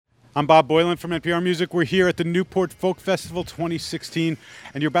I'm Bob Boylan from NPR Music. We're here at the Newport Folk Festival 2016,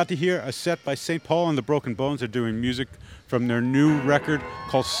 and you're about to hear a set by St. Paul and the Broken Bones. They're doing music from their new record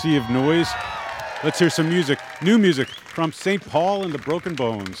called Sea of Noise. Let's hear some music, new music from St. Paul and the Broken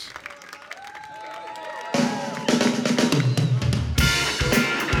Bones.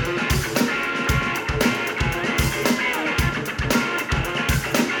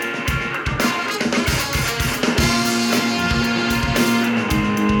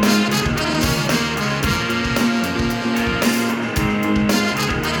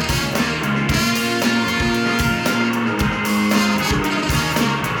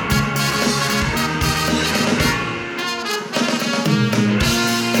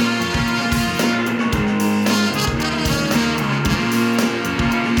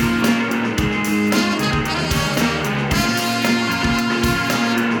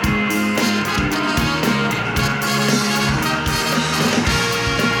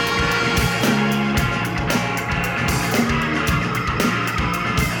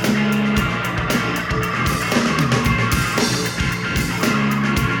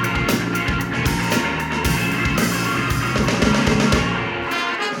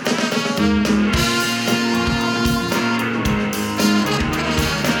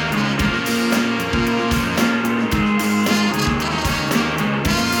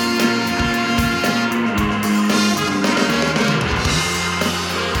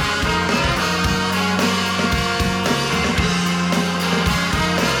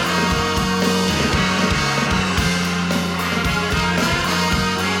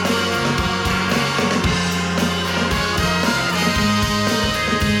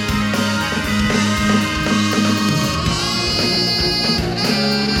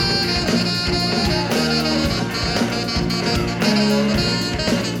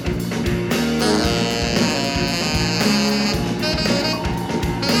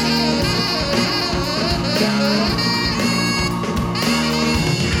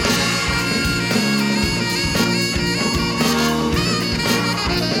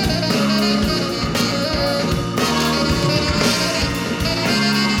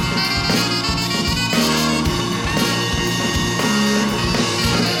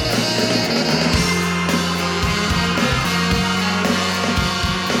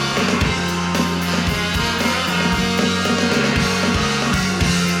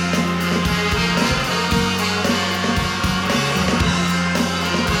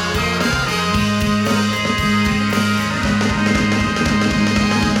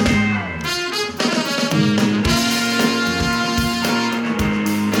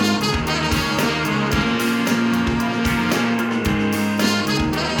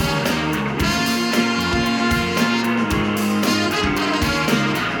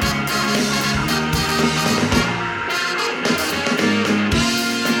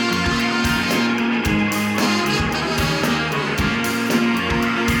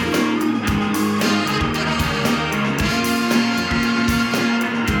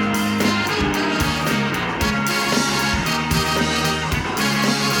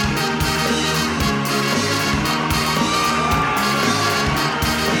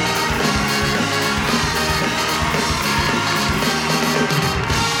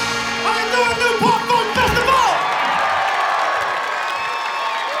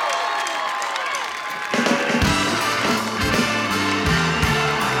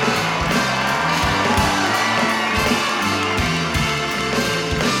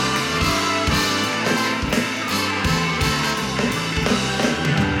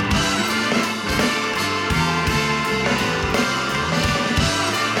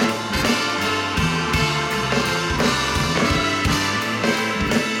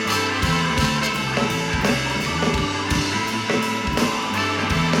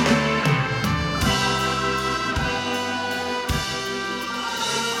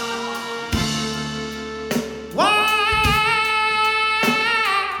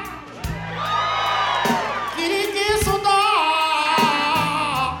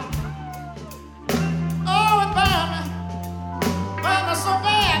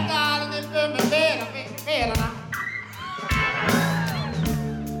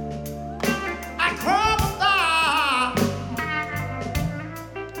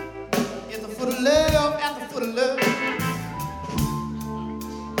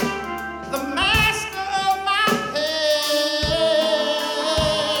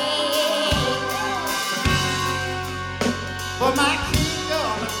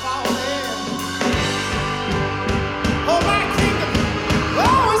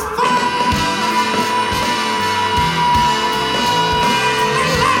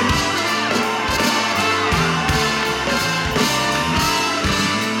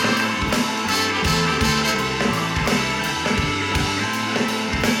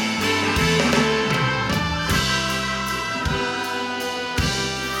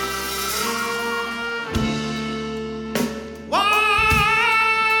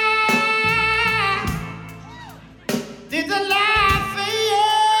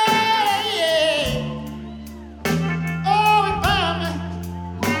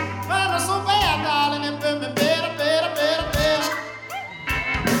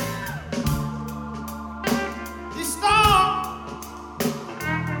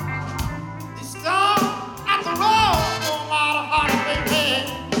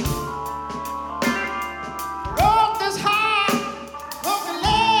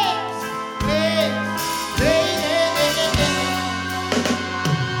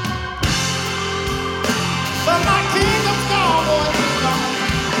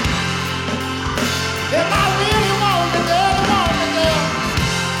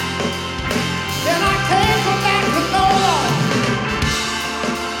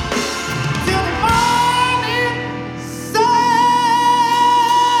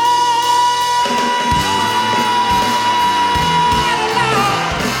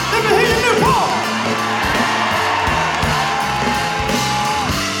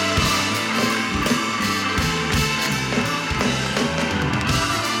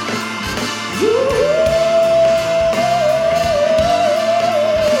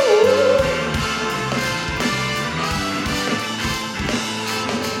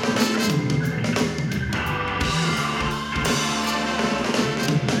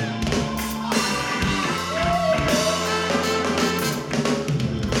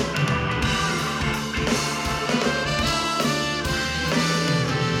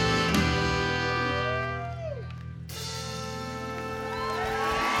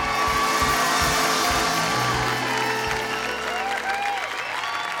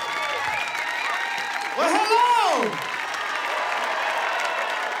 Well, hello!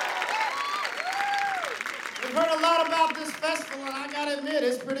 We've heard a lot about this festival, and I gotta admit,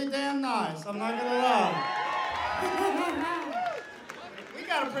 it's pretty damn nice. I'm not gonna lie. We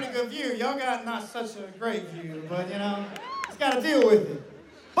got a pretty good view. Y'all got not such a great view, but you know, just gotta deal with it.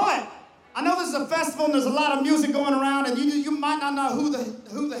 But I know this is a festival and there's a lot of music going around, and you might not know who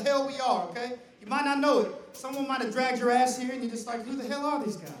the hell we are, okay? You might not know it. Someone might have dragged your ass here and you're just like, who the hell are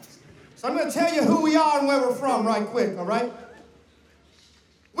these guys? So I'm gonna tell you who we are and where we're from right quick, all right?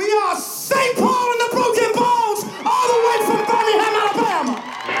 We are St. Paul and the Broken Bones, all the way from Birmingham, Alabama.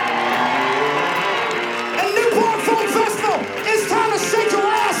 And Newport Folk Festival, it's time to shake your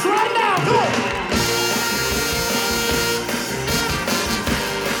ass right now. Go.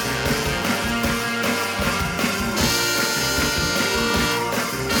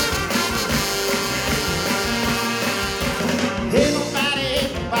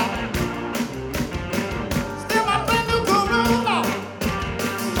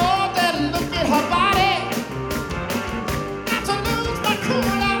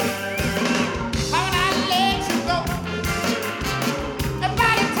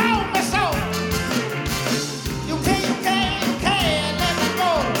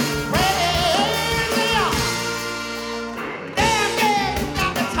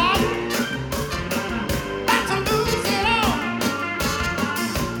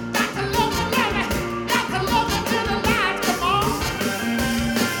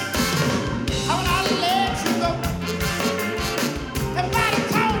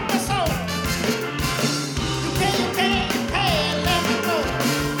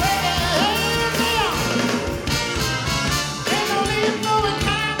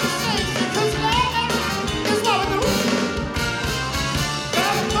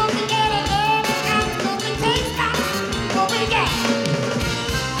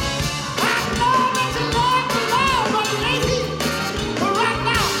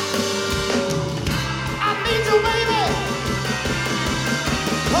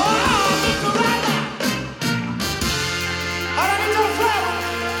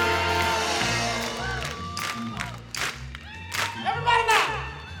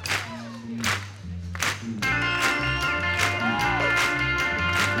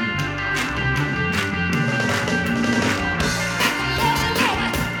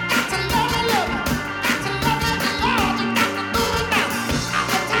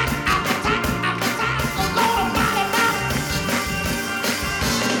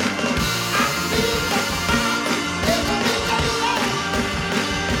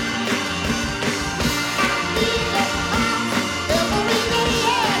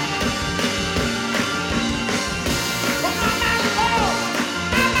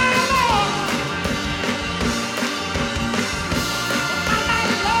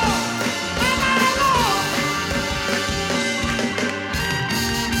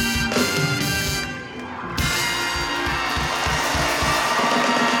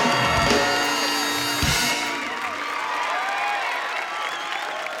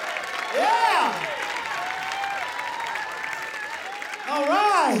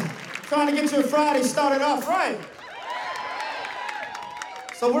 Friday started off right.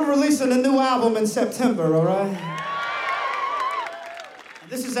 So we're releasing a new album in September, all right?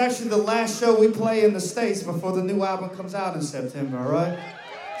 This is actually the last show we play in the States before the new album comes out in September, all right?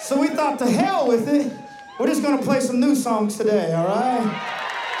 So we thought, to hell with it. We're just gonna play some new songs today, all right?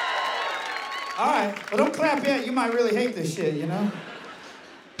 All right, but don't clap yet. You might really hate this shit, you know?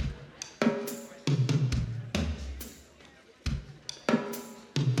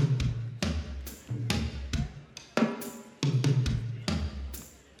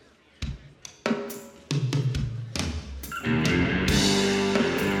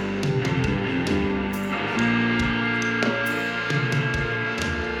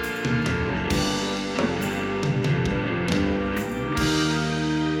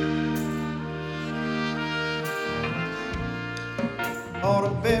 All the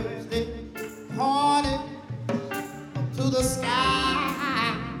berries they pointed up to the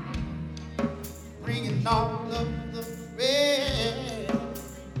sky, bringing all of the red.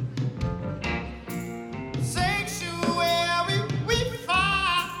 Sanctuary we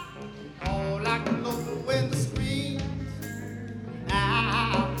find, all I can know when the screams.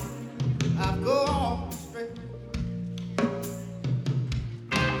 Now I've gone straight.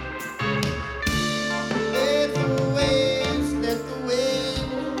 Let the waves, let the waves.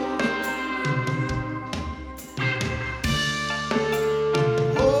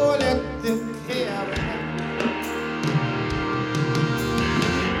 Oh, let them carry me.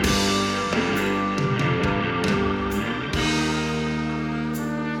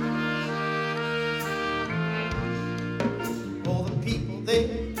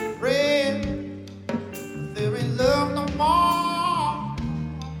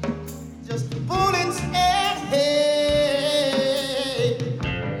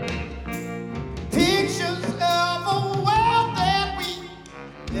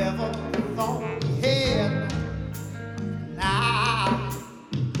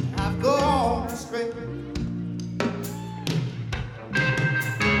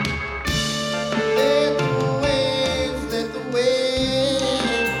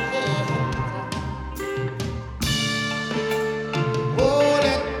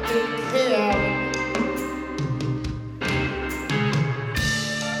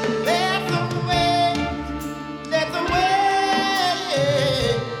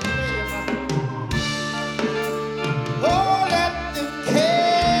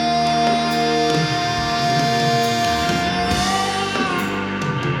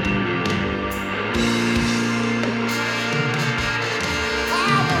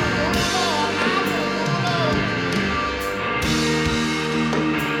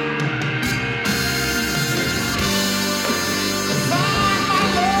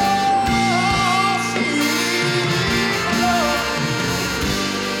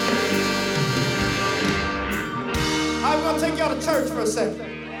 second.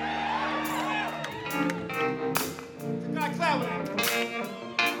 God, clap with him.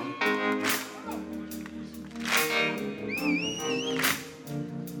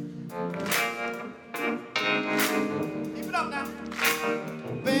 Keep it up now.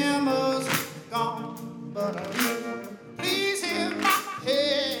 Bama's gone, but please hear my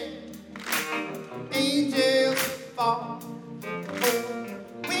head. Angels fall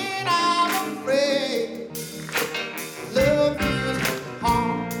when I'm afraid. Love is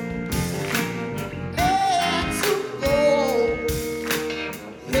hard and to go.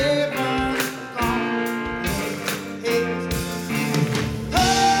 Heaven's gone.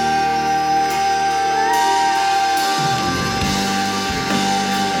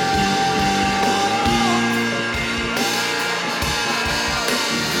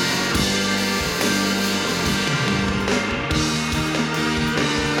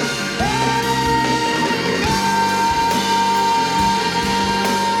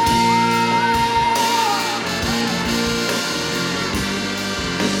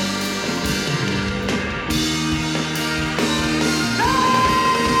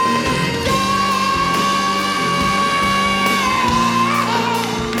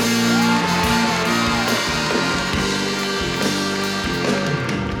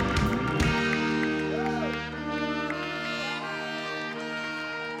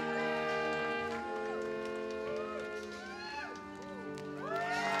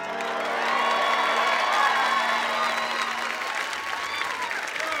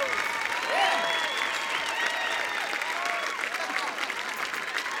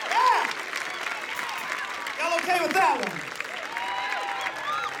 Y'all okay with that one?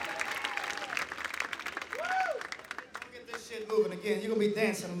 Woo! Get this shit moving again. You're gonna be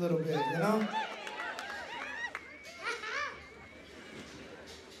dancing a little bit, you know?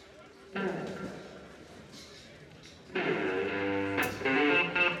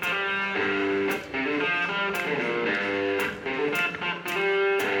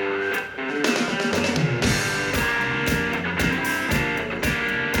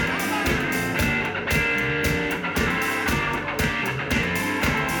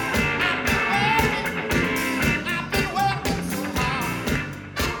 I've been working so hard.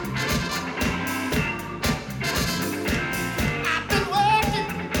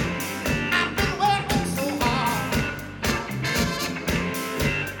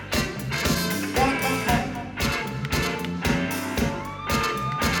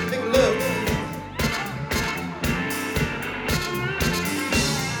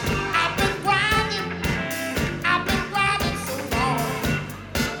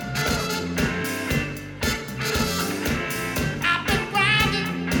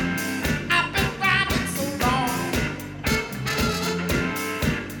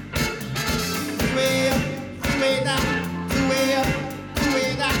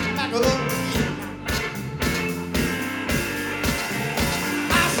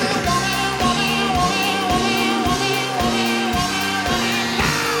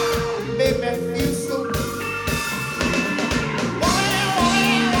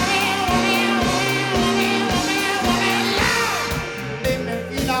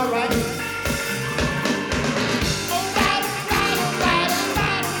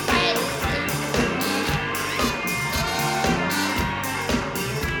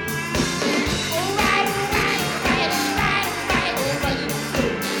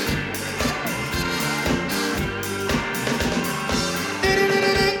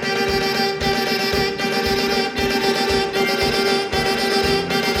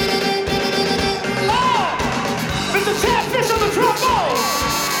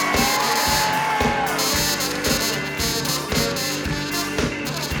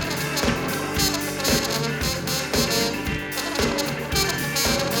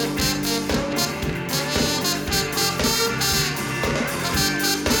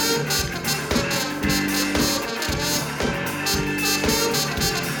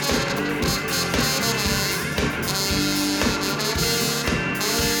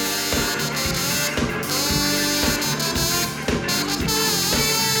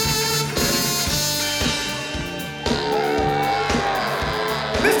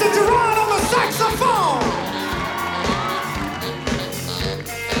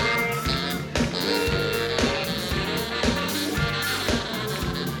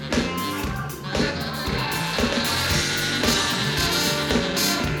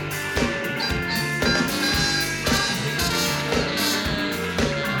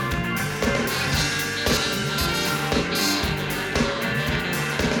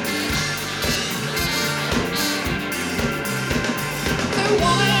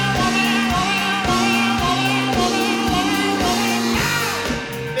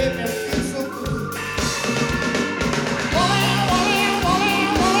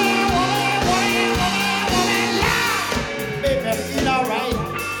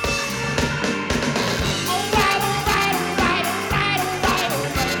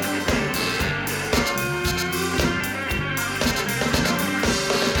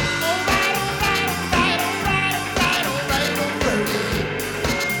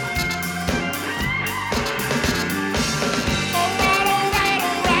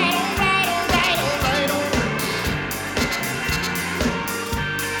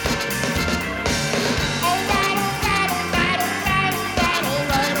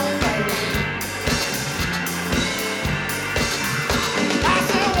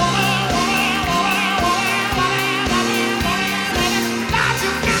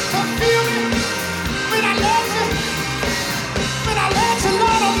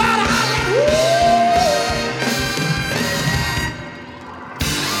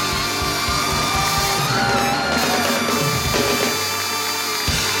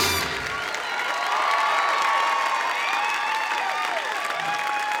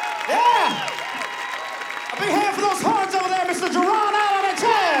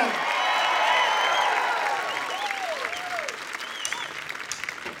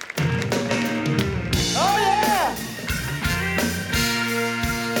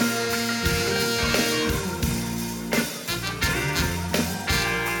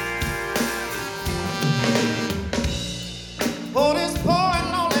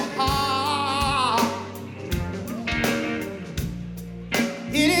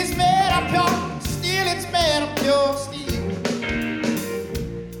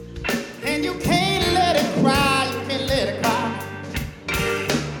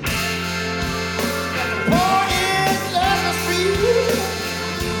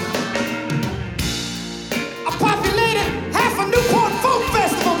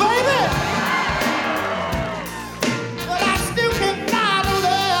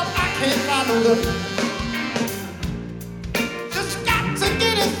 Just got to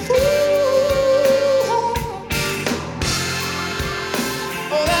get it through.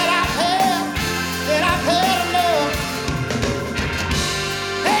 Oh, that I've had enough.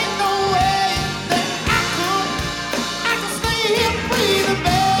 Ain't no way that I could stay here breathing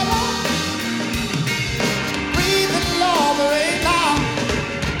better. Breathing longer ain't long.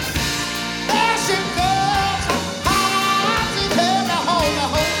 There she goes, hard to tell me, hold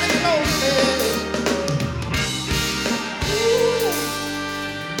me close.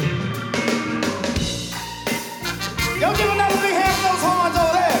 Y'all give another big hand for those horns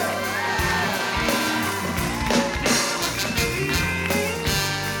over there.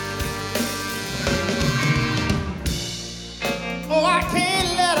 Oh, I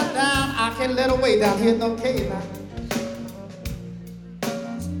can't let her down. I can't let her way down here in no cave now.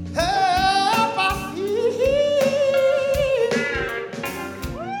 Help, I feel.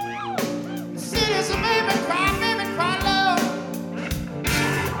 The city's made me cry, love.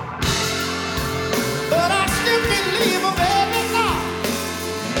 But I still can't leave her, baby, now.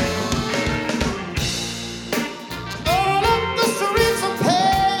 All of the streets are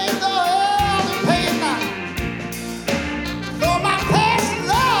paved, oh, the paved now. For my past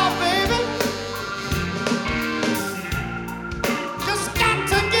love, baby, just got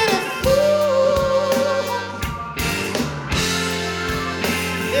to get it through.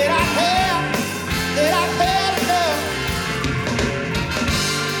 Did I have enough?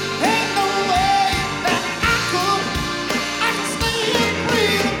 Ain't no way that I could stay here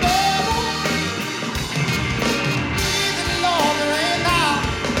breathing better. Breathing longer ain't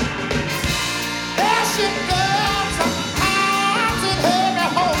now. There she goes, arms and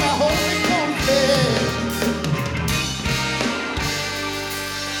hold me close, baby.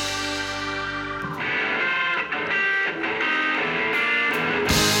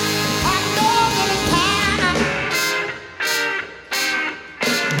 I know that it's time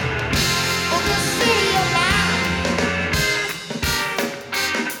for this city of mine.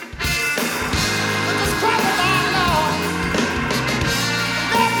 But this crocodile, Lord,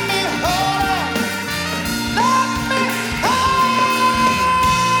 let me hold her. Let me hold her.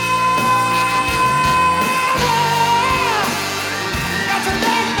 Got to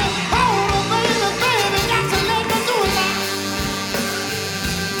let me hold her, baby. Got to let me do it now.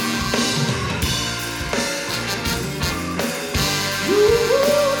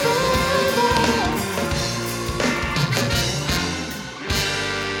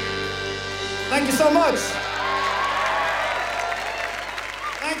 Thank you so much.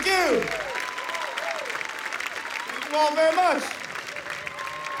 Thank you. Thank you all very much.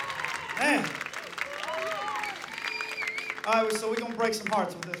 Man. All right, so we're going to break some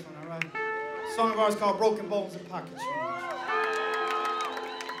hearts with this one, all right? A song of ours called Broken Bones and Pocket Change.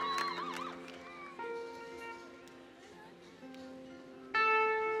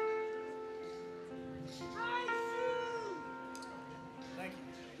 Thank you.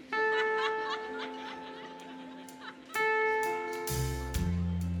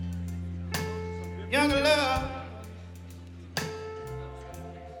 Young love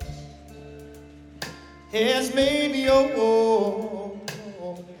has made me old,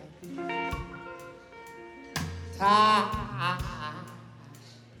 tired,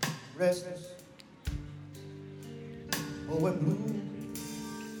 restless, oh, and blue.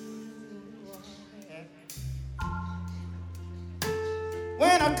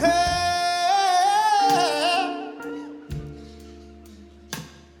 When I come,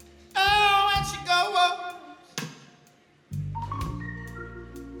 oh, when she goes,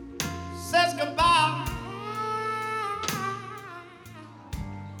 says goodbye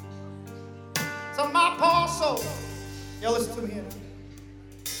to my poor soul. Y'all listen to me here now.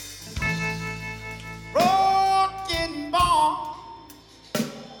 Broken bones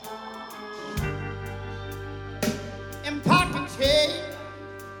and pocket change.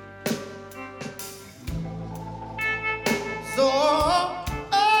 So,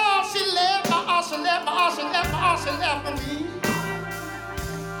 oh, she left me.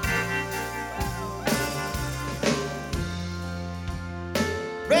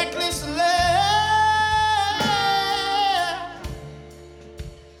 Reckless love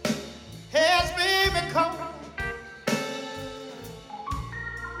has made me come.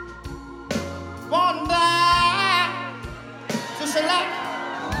 One night to select.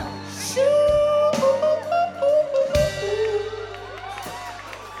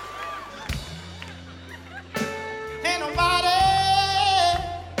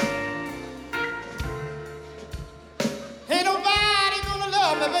 Ain't nobody gonna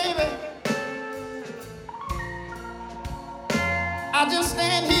love me, baby. I just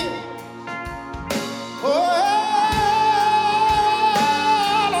stand here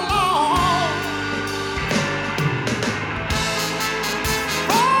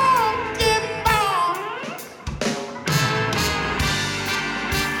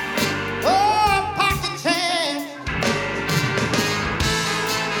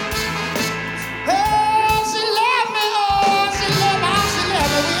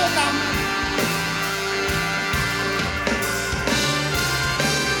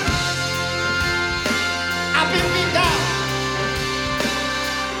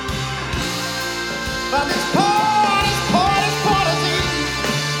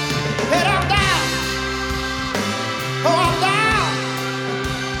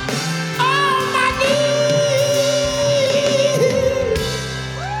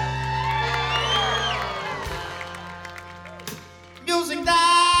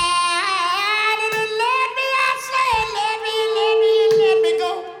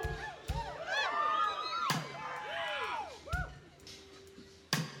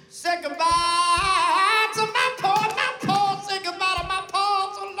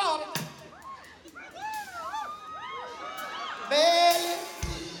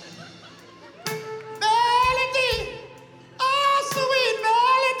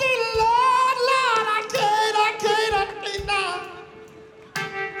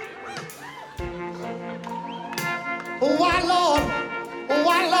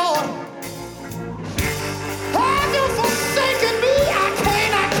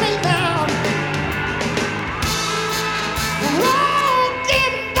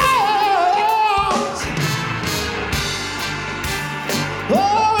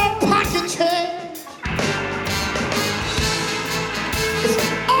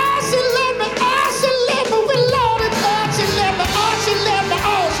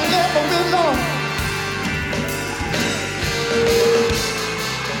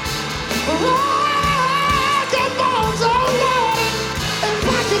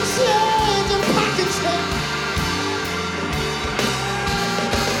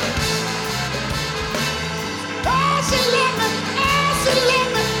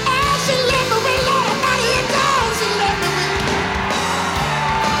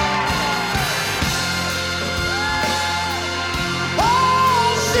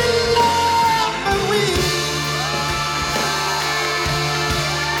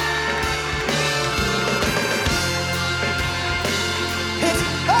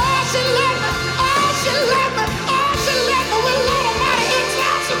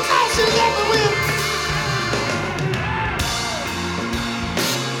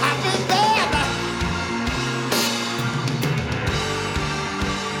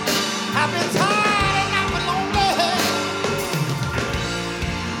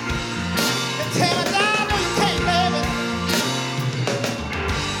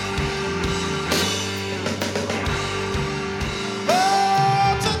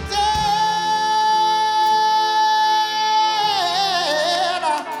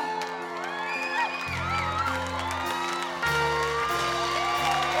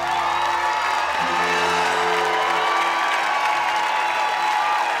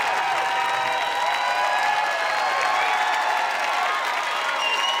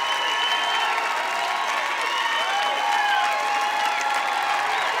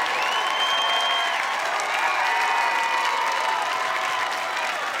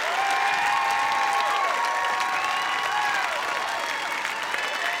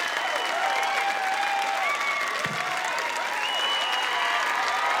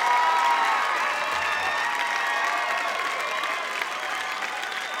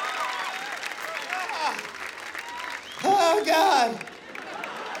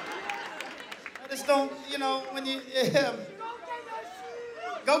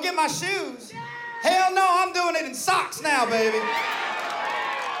Go get my shoes. Hell no, I'm doing it in socks now, baby.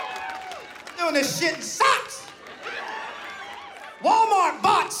 I'm doing this shit in socks. Walmart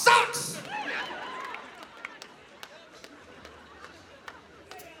bought socks.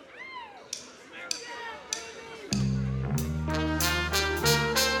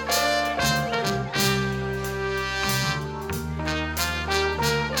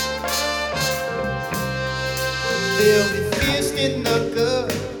 They'll be fist in the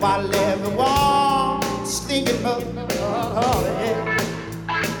gut while everyone's stinking up.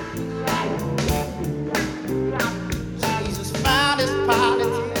 Jesus found his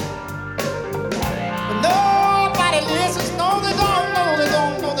politics, but nobody listens. No, they don't. No, they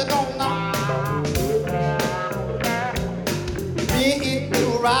don't. No, they don't. No. It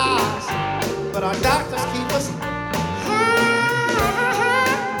will rise, but our doctors keep us high.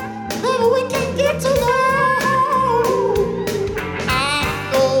 Maybe we can get to love.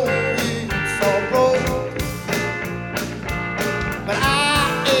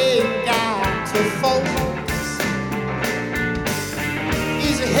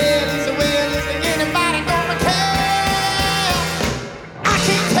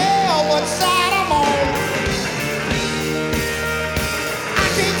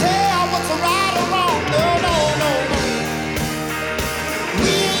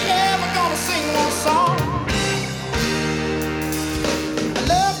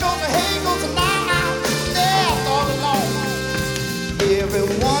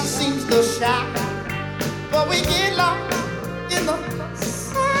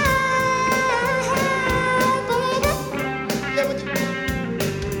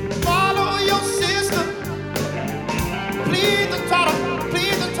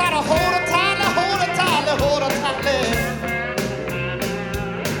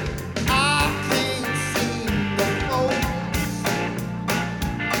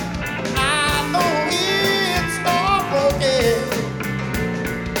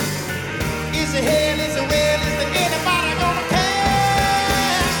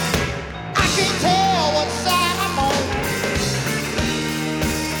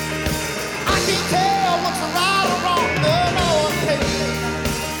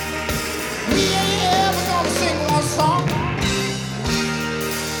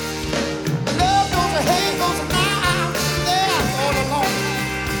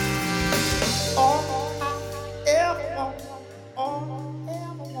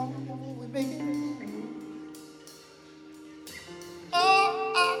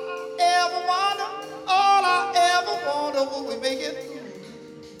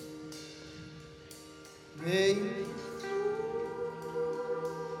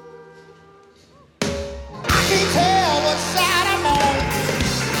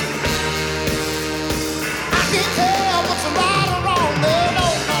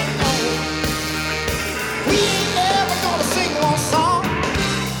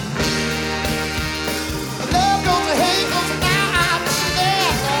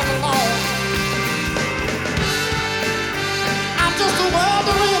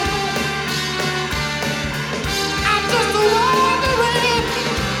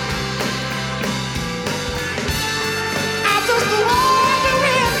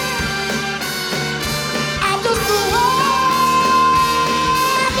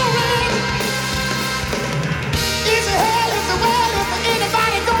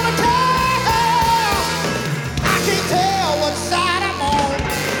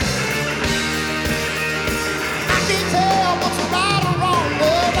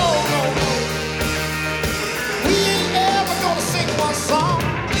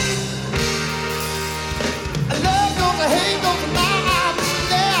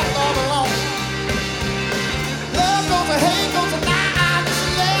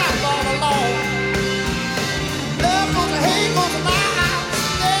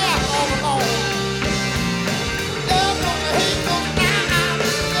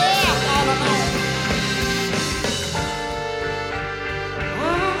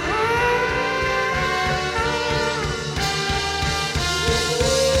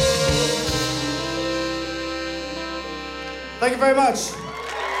 Thank you very much.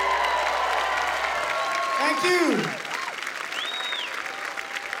 Thank you.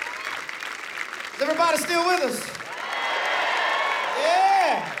 Is everybody still with us?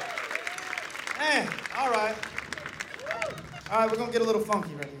 Yeah. Man, all right. All right, we're gonna get a little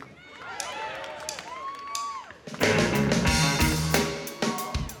funky right here.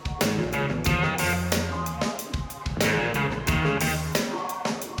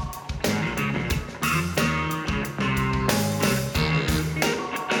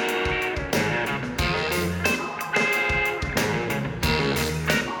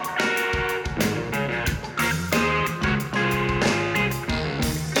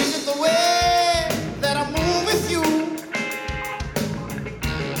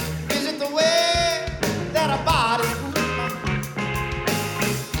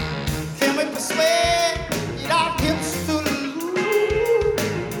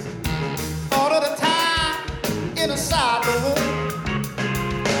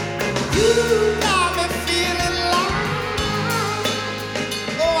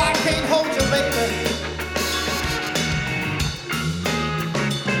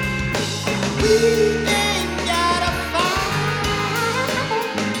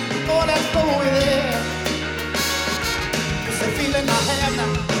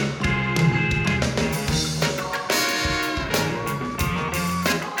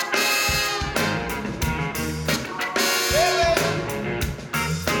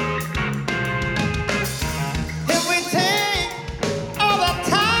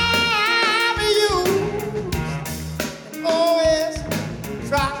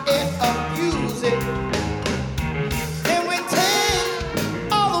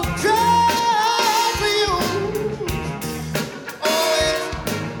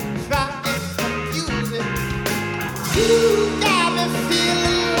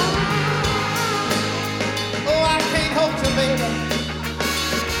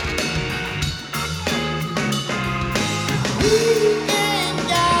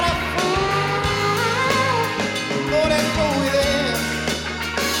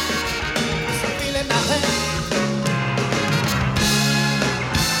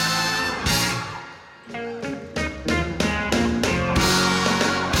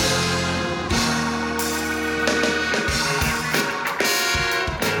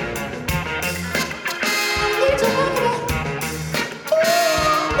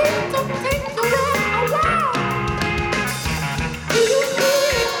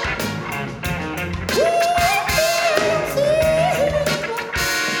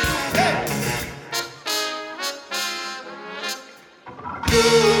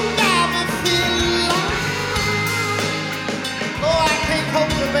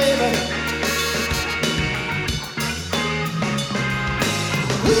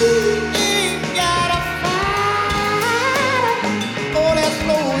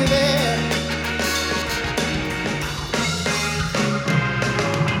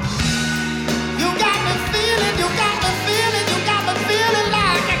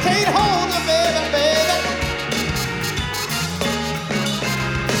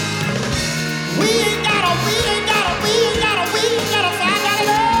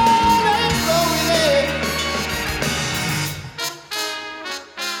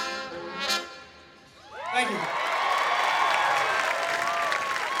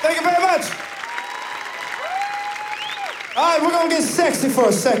 For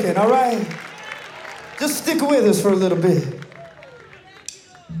a second, all right? Just stick with us for a little bit.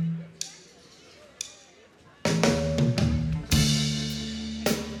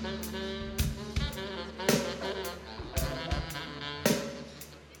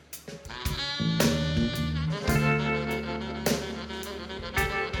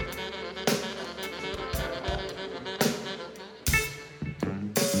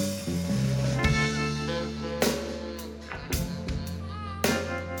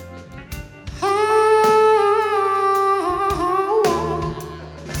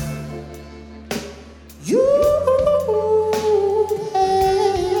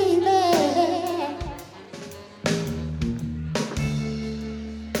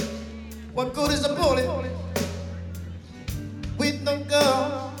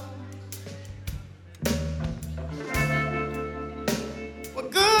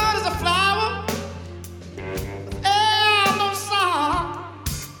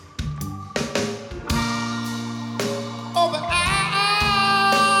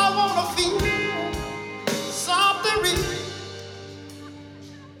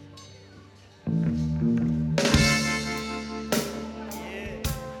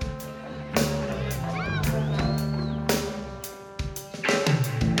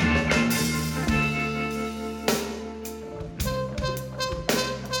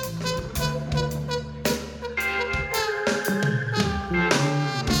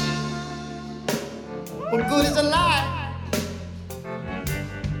 What good is a lie?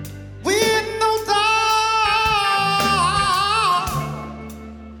 With no doubt.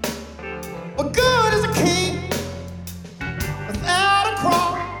 What good is a king without a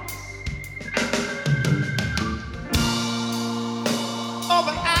cross? Oh,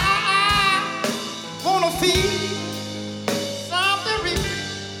 but I wanna feel something real.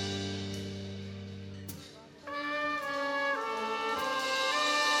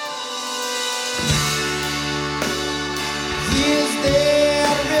 Is there a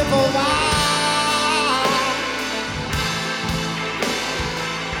river wide?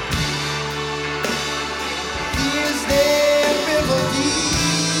 Is there a river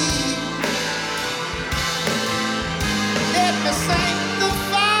deep? Let me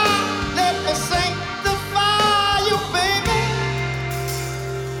sanctify you, baby.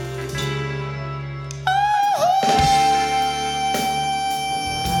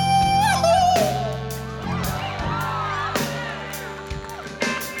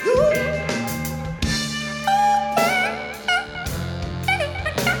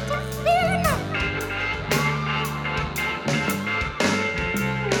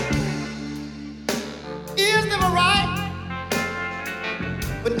 Is there a right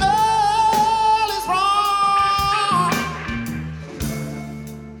when all is wrong?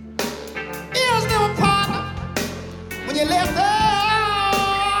 Is there a partner when you're left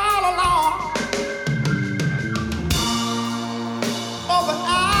all alone? Oh, but I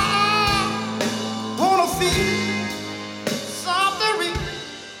wanna feel something real.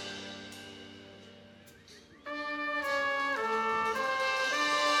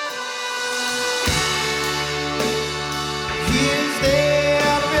 Is there a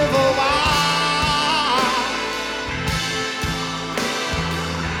river wide?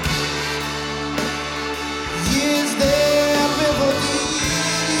 Is there a river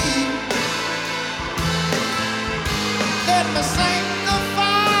deep? Let me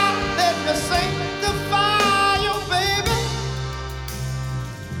sanctify you, baby.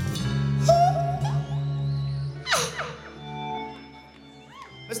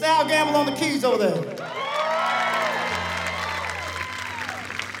 Mr. Al Gamble on the keys over there.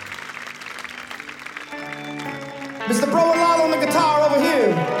 Mr. Bro and Lyle on the guitar over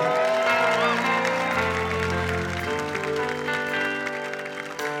here.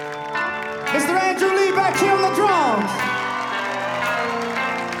 Mr. Andrew Lee back here on the drums.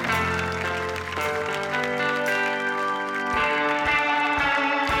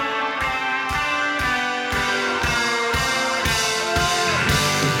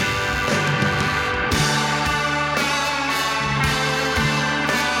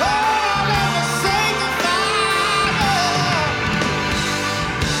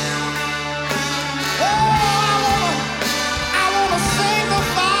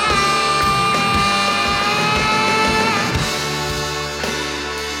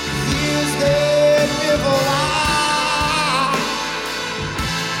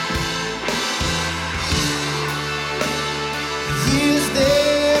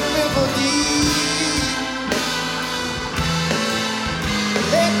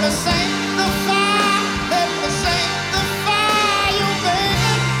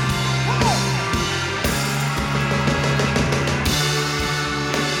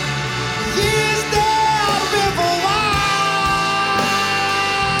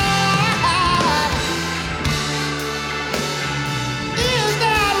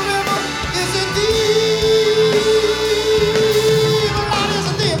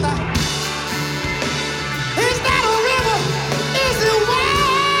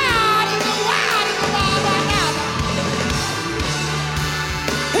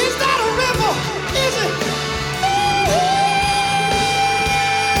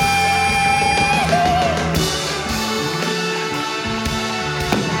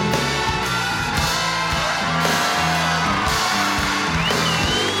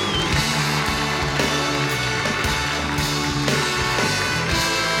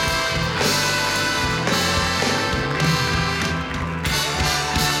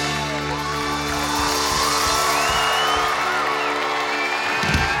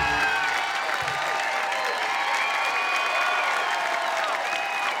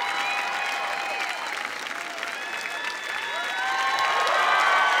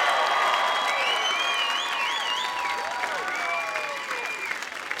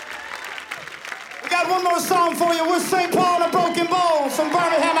 got one more song for you with St. Paul and the Broken Bones from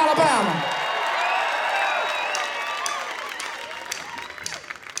Birmingham, Alabama.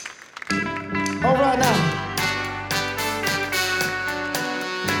 All right now.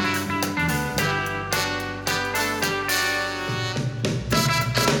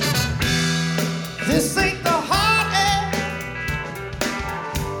 This ain't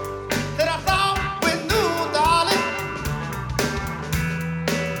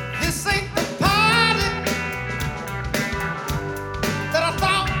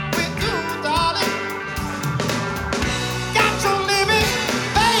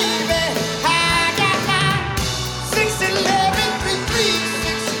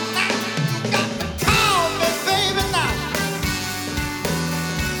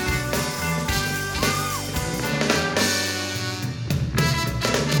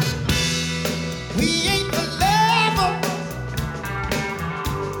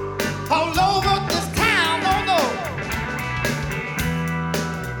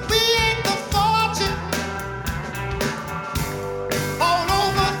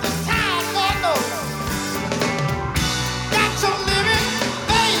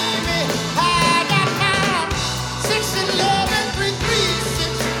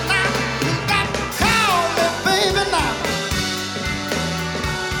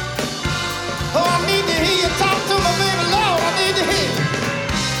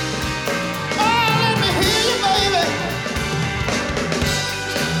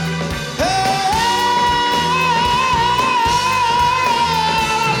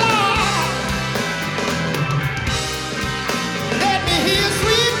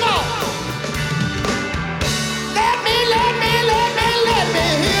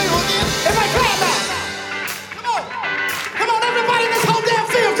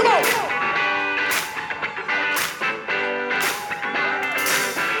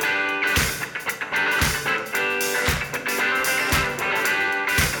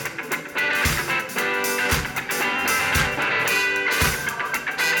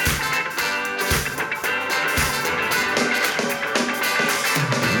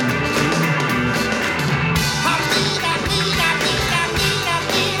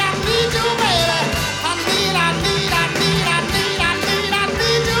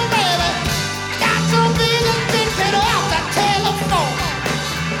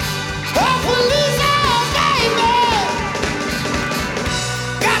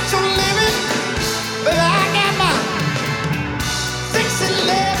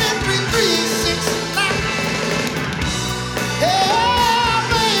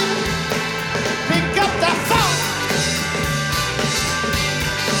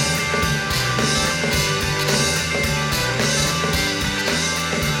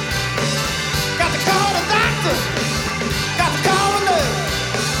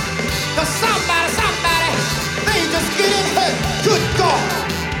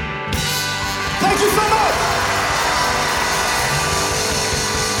you so much.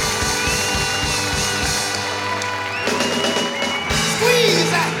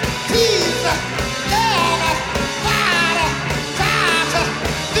 Squeeze, tease, love, fight, try to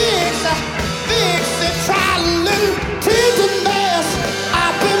fix it, try a little tenderness.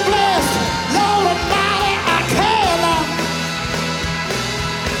 I've been blessed, Lord Almighty, I can.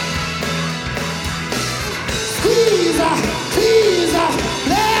 Squeeze, tease,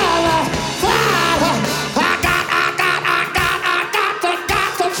 love, fight. I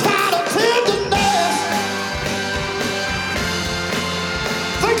got to try to tenderness.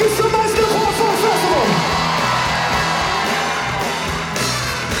 Thank you so much, Newport Folk Festival.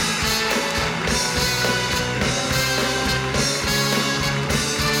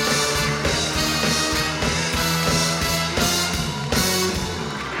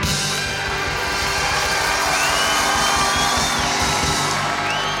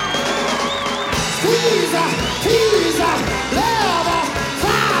 Squeeze, tease,